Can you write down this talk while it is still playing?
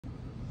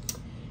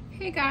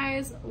Hey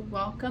guys,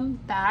 welcome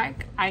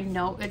back. I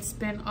know it's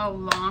been a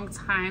long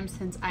time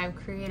since I've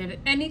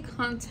created any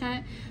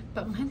content,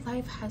 but my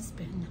life has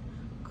been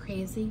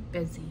crazy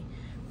busy.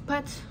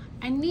 But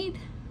I need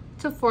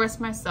to force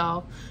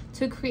myself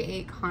to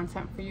create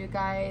content for you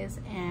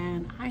guys,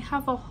 and I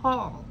have a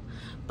haul.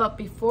 But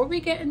before we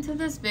get into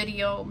this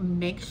video,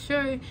 make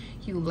sure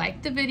you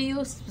like the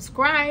video,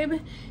 subscribe,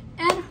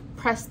 and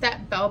press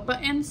that bell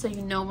button so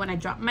you know when I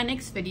drop my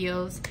next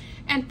videos.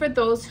 And for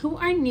those who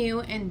are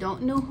new and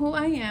don't know who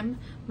I am,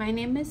 my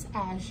name is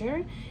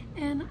Azure,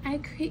 and I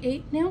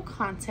create nail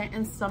content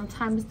and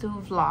sometimes do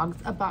vlogs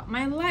about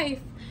my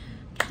life.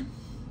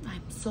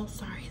 I'm so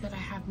sorry that I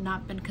have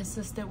not been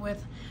consistent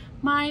with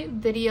my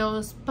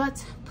videos,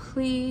 but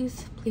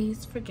please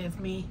forgive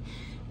me.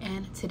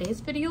 And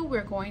today's video,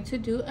 we're going to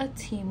do a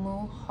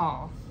Temu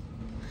haul.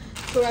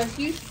 So as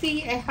you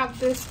see, I have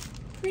this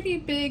pretty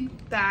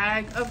big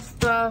bag of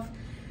stuff.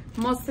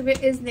 Most of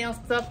it is nail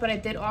stuff, but I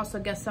did also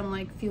get some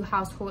like few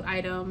household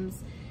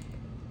items.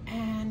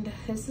 And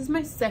this is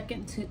my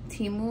second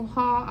Temu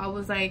haul. I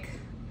was like,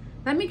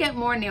 let me get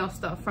more nail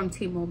stuff from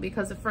Temu,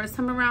 because the first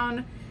time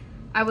around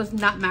I was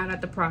not mad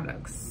at the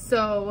products.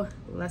 So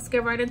let's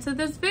get right into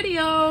this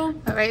video. All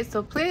right,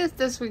 so please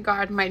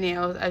disregard my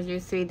nails. As you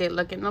see, they're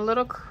looking a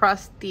little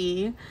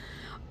crusty.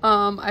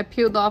 I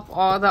peeled off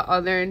all the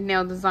other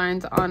nail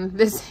designs on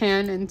this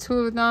hand, and two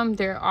of them,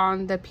 they're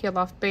on the peel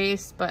off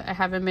base, but I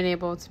haven't been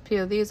able to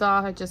peel these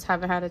off. I just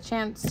haven't had a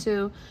chance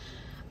to.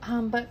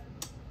 But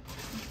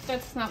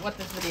that's not what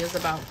this video is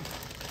about.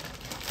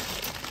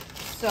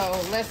 So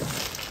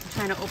let's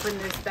kind of open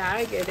this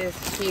bag. It is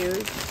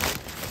huge.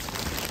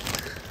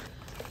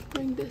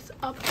 Bring this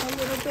up a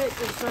little bit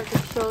just so I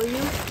can show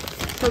you.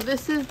 So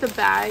this is the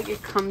bag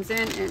it comes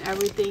in, and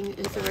everything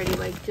is already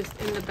like just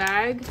in the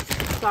bag.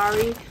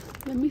 Sorry,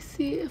 let me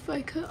see if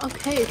I could.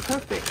 Okay,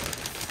 perfect.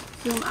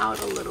 Zoom out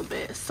a little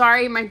bit.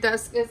 Sorry, my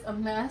desk is a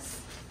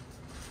mess.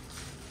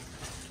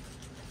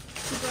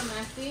 Super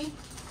messy.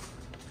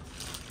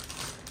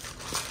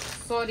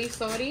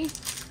 Sorry.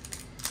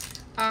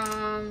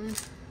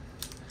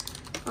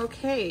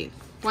 Okay,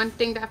 one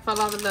thing that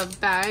fell out of the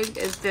bag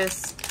is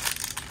this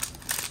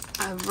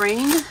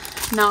ring.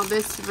 Now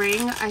this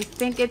ring, I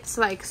think it's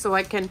like so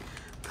I can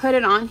put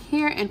it on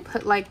here and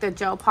put like the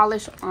gel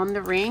polish on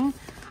the ring.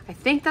 I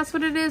think that's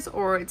what it is,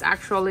 or it's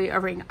actually a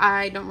ring.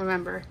 I don't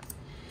remember.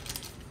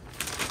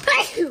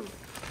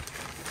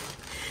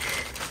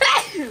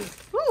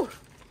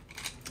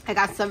 I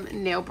got some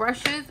nail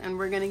brushes and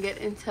we're gonna get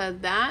into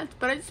that,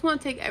 but I just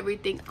want to take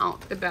everything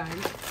out the bag.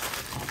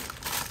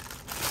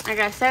 Like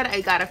I said,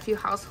 I got a few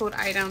household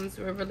items.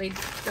 We really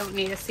don't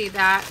need to see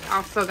that. I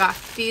also got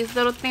these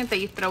little things that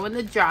you throw in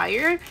the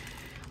dryer.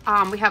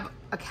 We have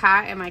a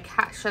cat, and my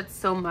cat sheds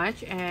so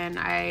much, and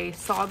I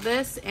saw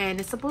this, and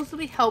it's supposed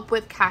to help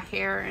with cat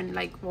hair and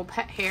like, well,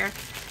 pet hair.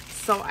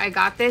 So I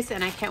got this,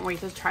 and I can't wait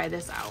to try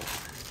this out.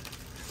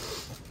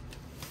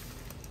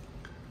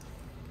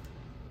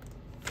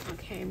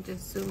 Okay, I'm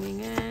just zooming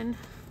in.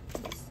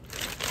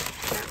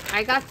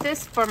 I got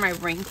this for my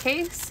ring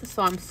case,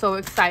 so I'm so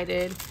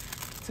excited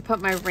to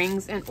put my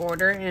rings in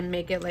order and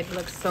make it like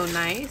look so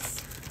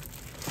nice.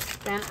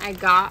 Then I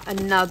got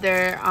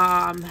another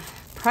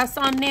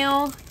press-on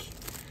nail.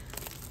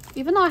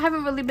 Even though I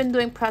haven't really been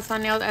doing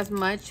press-on nails as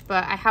much,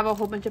 but I have a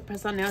whole bunch of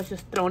press-on nails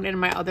just thrown in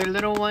my other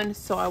little one,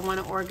 so I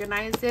want to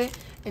organize it.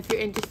 If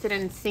you're interested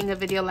in seeing a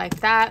video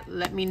like that,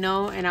 let me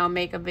know, and I'll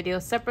make a video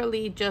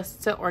separately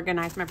just to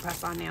organize my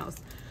press-on nails.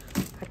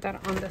 Put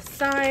that on the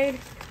side.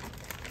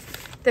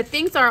 The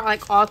things are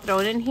like all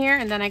thrown in here,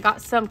 and then I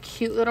got some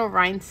cute little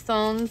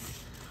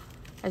rhinestones.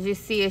 As you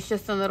see, it's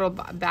just a little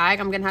bag.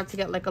 I'm gonna have to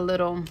get like a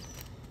little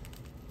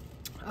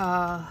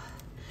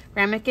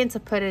ramekin to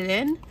put it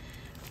in,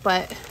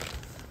 but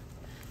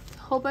a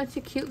whole bunch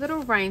of cute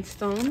little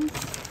rhinestones.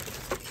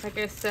 Like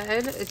I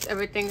said, it's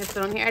everything that's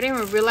thrown here. I didn't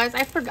even realize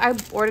I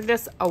ordered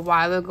this a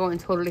while ago and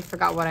totally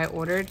forgot what I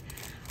ordered.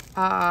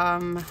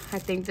 I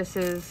think this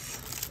is,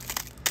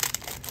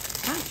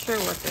 not sure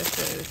what this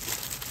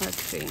is.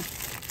 Let's see.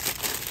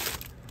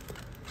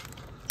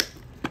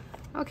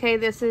 Okay,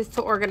 this is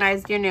to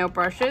organize your nail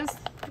brushes.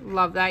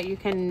 Love that. You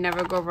can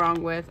never go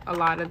wrong with a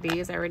lot of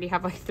these. I already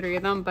have like 3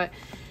 of them, but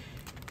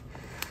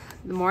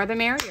the more the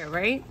merrier,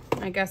 right?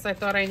 I guess I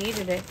thought I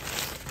needed it.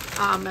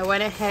 I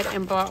went ahead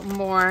and bought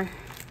more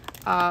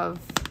of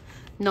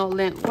no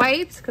lint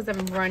wipes because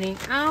I'm running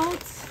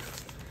out.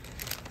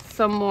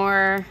 Some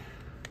more,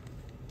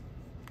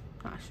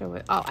 not sure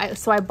what. Oh,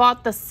 so I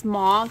bought the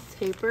small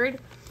tapered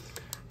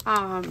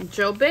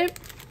drill bit.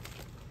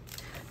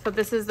 So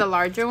this is the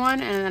larger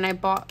one, and then I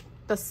bought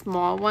the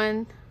small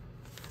one.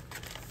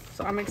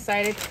 So I'm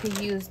excited to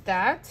use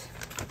that.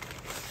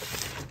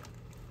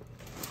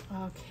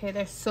 Okay,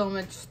 there's so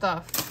much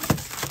stuff.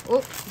 Oh,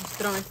 I'm just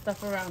throwing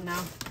stuff around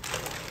now.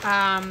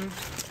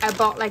 I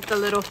bought like the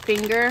little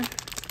finger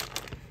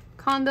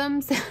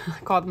condoms. I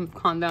call them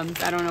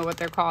condoms. I don't know what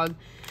they're called.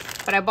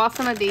 But I bought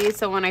some of these,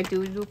 so when I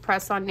do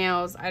press on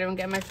nails, I don't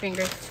get my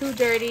fingers too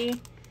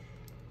dirty.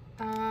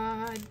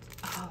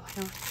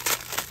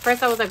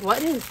 First I was like,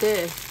 what is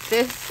this?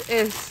 This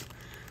is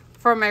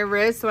for my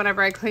wrist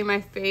whenever I clean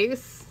my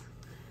face.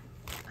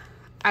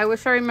 I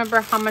wish I remember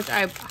how much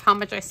I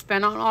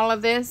spent on all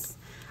of this.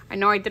 I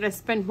know I didn't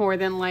spend more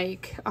than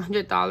like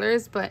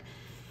 $100, but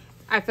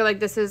I feel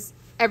like this is,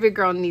 every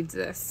girl needs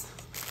this.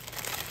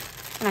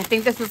 And I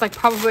think this is like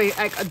probably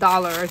like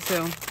 $1 or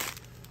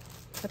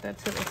 $2. Put that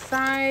to the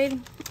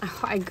side.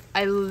 Oh,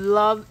 I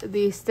love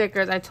these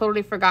stickers. I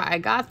totally forgot I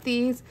got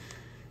these.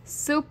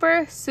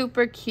 Super,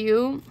 super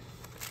cute.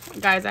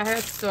 Guys, I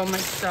had so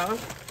much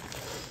stuff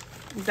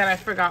that I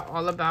forgot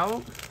all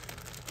about.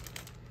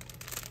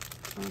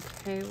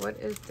 Okay, what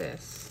is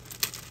this?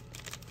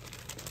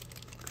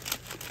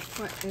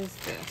 What is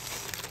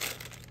this?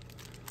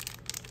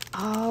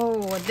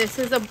 Oh, this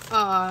is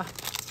a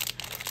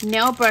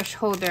nail brush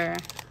holder.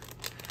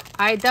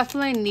 I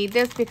definitely need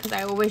this because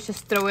I always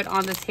just throw it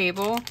on the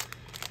table,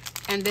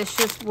 and this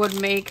just would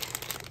make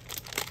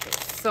it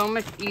so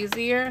much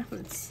easier.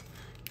 It's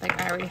like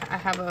I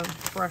have a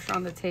brush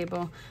on the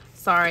table.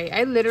 Sorry,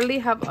 I literally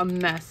have a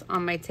mess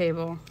on my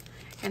table,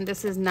 and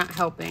this is not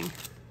helping.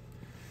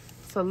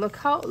 So look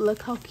how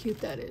cute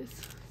that is.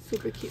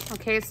 Super cute.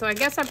 Okay, so I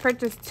guess I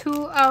purchased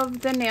 2 of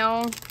the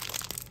nail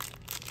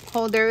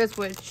holders,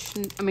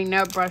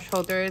 nail brush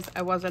holders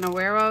I wasn't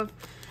aware of.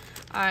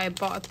 I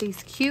bought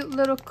these cute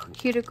little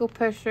cuticle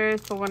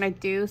pushers for when I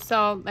do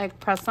sell like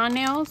press-on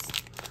nails.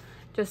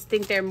 Just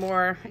think they're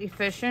more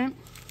efficient.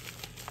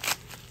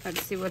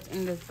 Let's see what's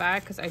in this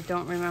bag because I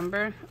don't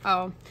remember.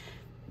 Oh,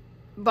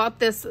 bought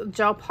this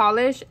gel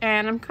polish,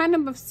 and I'm kind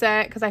of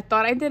upset because I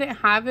thought I didn't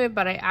have it,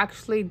 but I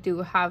actually do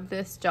have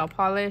this gel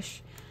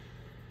polish.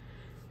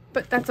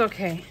 But that's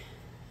okay.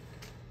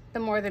 The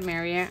more the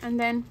merrier. And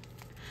then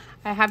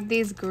I have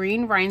these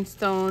green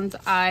rhinestones.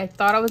 I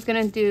thought I was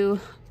gonna do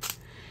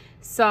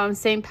some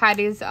St.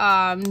 Patty's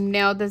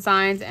nail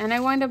designs, and I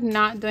wound up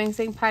not doing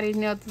St. Patty's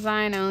nail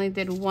design. I only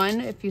did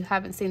one. If you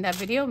haven't seen that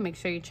video, make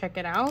sure you check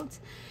it out.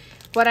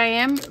 What I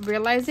am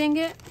realizing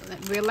is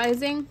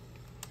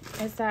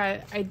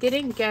that I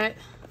didn't get,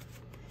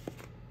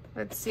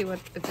 let's see what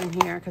it's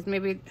in here, because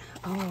maybe,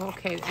 oh,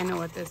 okay, I know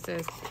what this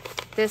is.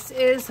 This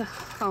is,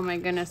 oh my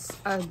goodness,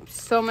 a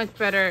so much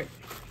better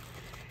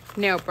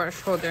nail brush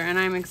holder, and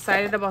I'm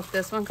excited about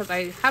this one because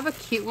I have a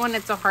cute one.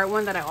 It's a heart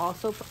one that I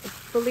also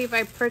believe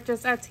I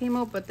purchased at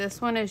Temu, but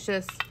this one is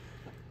just,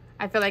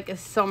 I feel like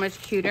it's so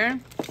much cuter.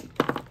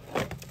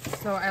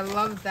 So I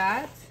love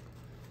that.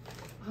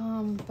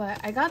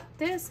 But I got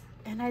this,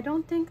 and I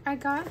don't think I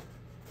got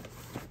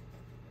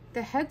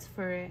the heads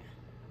for it,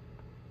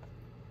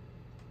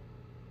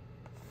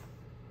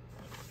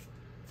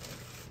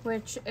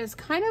 which is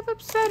kind of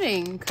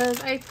upsetting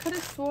because I could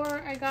have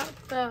swore I got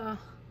the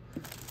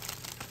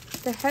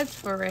heads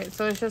for it.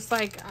 So it's just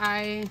like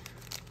I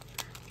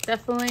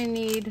definitely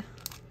need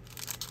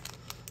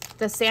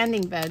the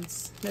sanding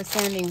beds.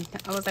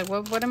 I was like,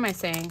 what am I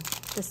saying?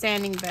 The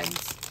sanding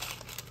beds.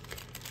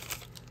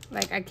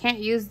 Like I can't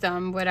use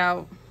them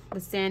without the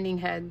sanding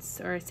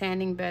heads or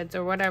sanding beds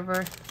or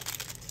whatever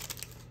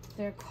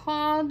they're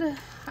called.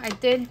 I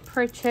did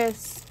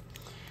purchase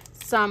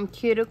some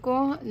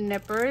cuticle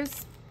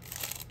nippers,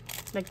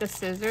 like the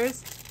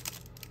scissors.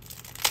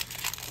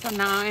 So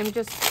now I'm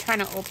just trying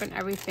to open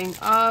everything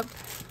up.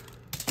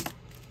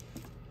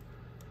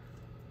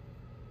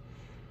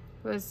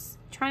 Was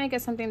trying to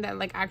get something that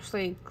like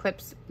actually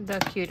clips the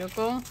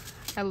cuticle.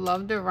 I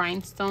love the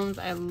rhinestones.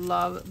 I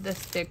love the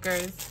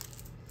stickers.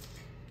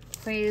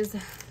 Please,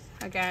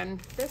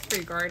 again,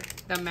 disregard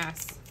the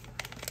mess.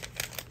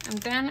 And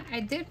then I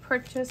did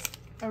purchase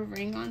a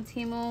ring on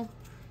Temu.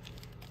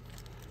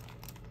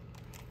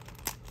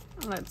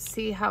 Let's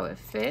see how it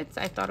fits.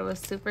 I thought it was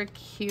super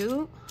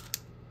cute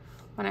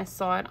when I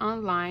saw it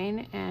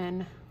online,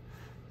 and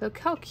look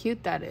how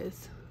cute that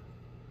is.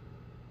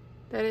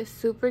 That is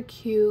super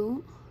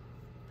cute.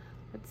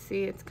 Let's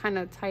see, it's kind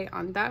of tight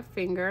on that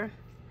finger.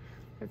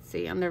 Let's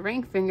see, on the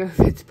ring finger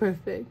fits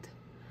perfect.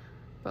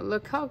 But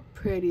look how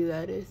pretty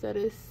that is. That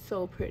is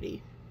so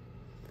pretty.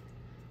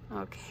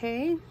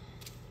 Okay.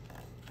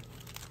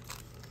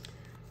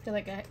 I feel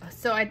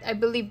like I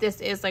believe this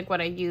is like what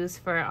I use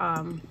for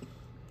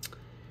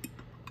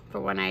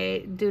when I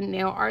do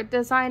nail art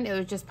design. It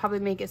would just probably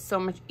make it so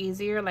much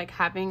easier, like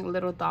having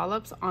little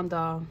dollops on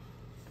the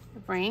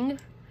ring.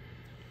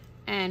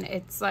 And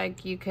it's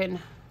like you can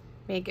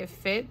make it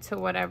fit to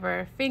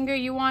whatever finger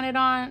you want it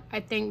on.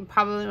 I think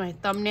probably my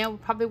thumbnail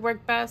would probably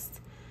work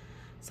best,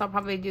 so I'll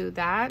probably do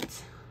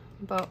that.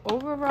 But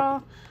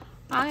overall,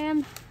 I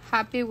am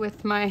happy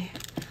with my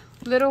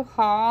little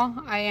haul.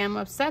 I am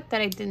upset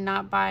that I did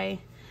not buy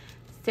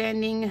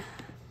standing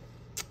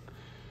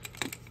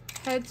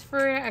heads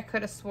for it. I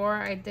could have swore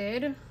I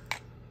did.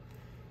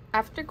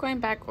 After going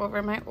back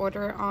over my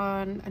order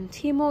on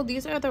Temu,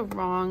 these are the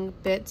wrong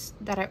bits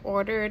that I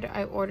ordered.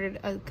 I ordered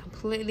a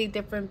completely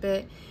different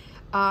bit.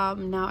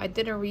 Now I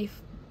did a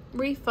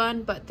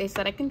refund, but they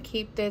said I can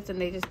keep this,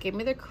 and they just gave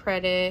me the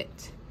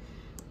credit.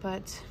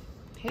 But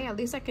hey, at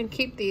least I can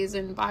keep these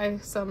and buy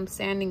some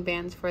sanding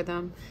bands for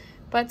them.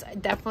 but I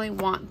definitely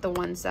want the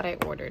ones that I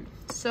ordered.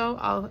 So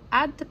I'll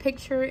add the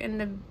picture in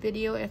the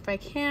video if I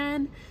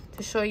can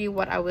to show you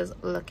what I was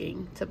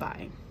looking to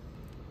buy.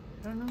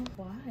 I don't know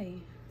why.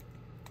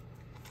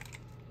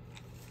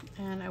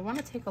 And I want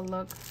to take a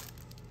look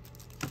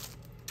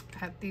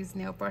at these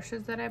nail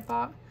brushes that I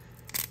bought,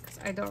 because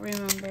I don't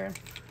remember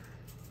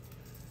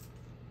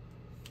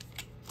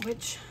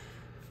which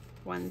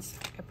ones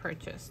I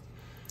purchased.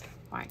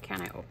 Why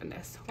can't I open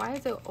this? Why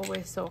is it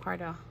always so hard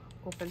to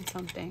open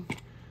something?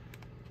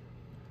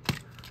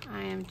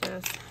 I am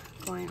just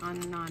going on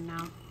and on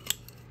now.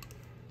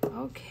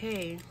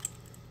 Okay.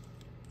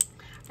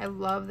 I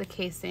love the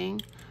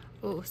casing.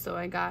 Oh, so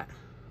I got,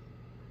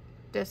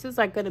 this is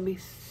like gonna be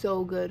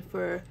so good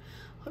for,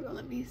 hold on,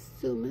 let me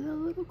zoom in a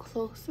little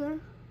closer.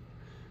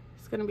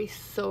 It's gonna be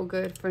so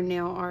good for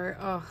nail art.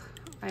 Oh,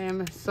 I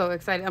am so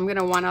excited. I'm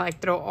gonna wanna like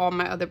throw all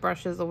my other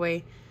brushes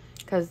away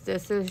because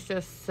this is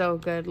just so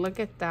good. Look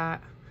at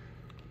that.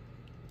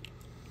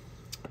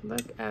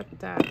 Look at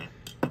that.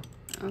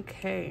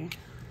 Okay.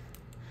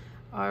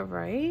 All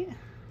right.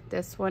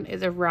 This one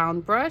is a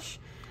round brush.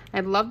 I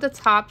love the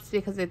tops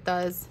because it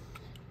does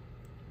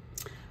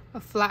a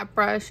flat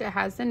brush. It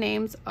has the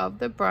names of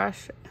the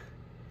brush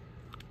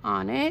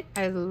on it.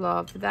 I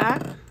love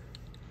that.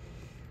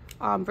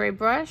 Ombre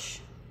brush.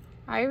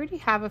 I already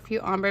have a few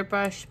ombre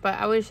brush, but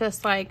I was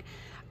just like,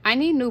 I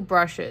need new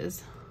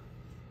brushes.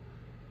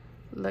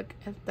 Look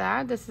at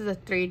that. This is a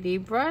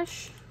 3D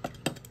brush.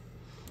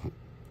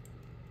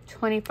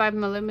 25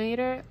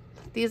 millimeter.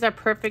 These are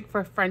perfect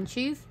for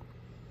Frenchies.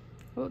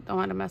 Oh, don't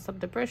want to mess up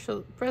the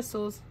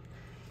bristles.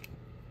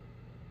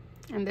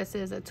 And this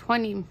is a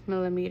 20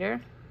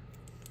 millimeter.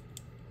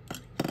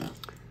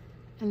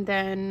 And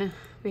then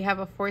we have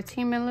a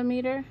 14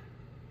 millimeter.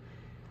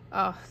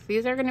 Oh,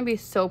 these are going to be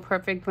so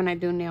perfect when I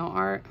do nail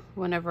art,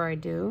 whenever I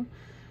do.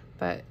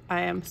 But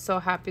I am so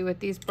happy with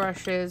these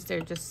brushes.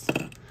 They're just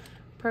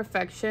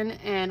perfection.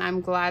 And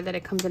I'm glad that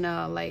it comes in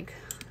a like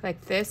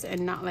this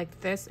and not like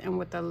this. And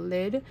with a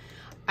lid,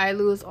 I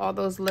lose all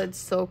those lids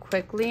so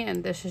quickly,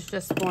 and this is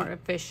just more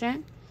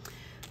efficient.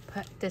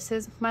 But this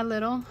is my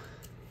little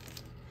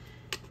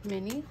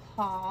mini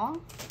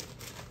haul.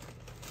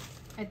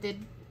 I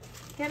did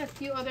get a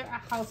few other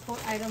household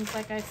items,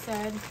 like I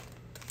said.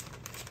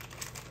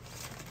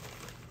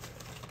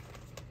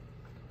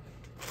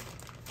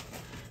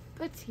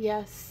 But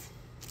yes,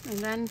 and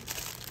then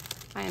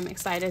I am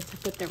excited to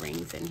put the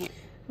rings in here.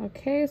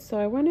 Okay, so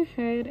I went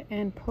ahead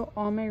and put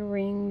all my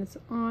rings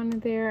on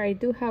there. I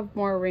do have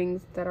more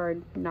rings that are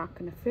not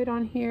going to fit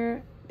on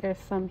here. There's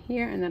some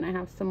here, and then I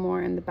have some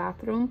more in the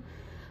bathroom.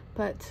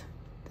 But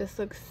this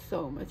looks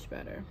so much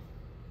better.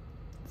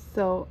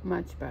 So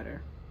much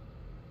better.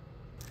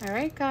 All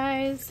right,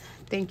 guys.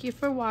 Thank you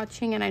for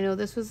watching. And I know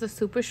this was a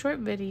super short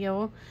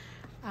video.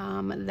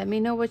 Let me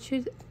know what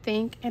you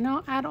think, and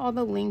I'll add all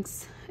the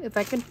links if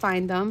I can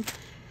find them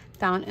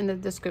down in the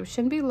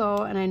description below.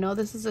 And I know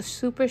this is a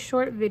super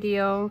short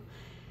video,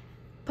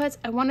 but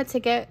I wanted to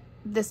get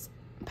this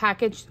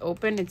package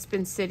open. It's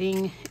been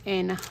sitting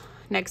in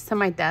next to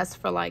my desk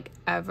for like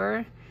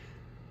ever,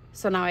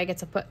 so now I get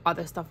to put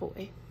other stuff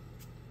away.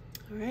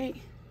 All right,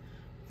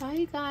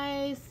 bye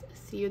guys,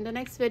 see you in the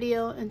next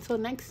video. Until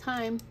next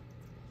time.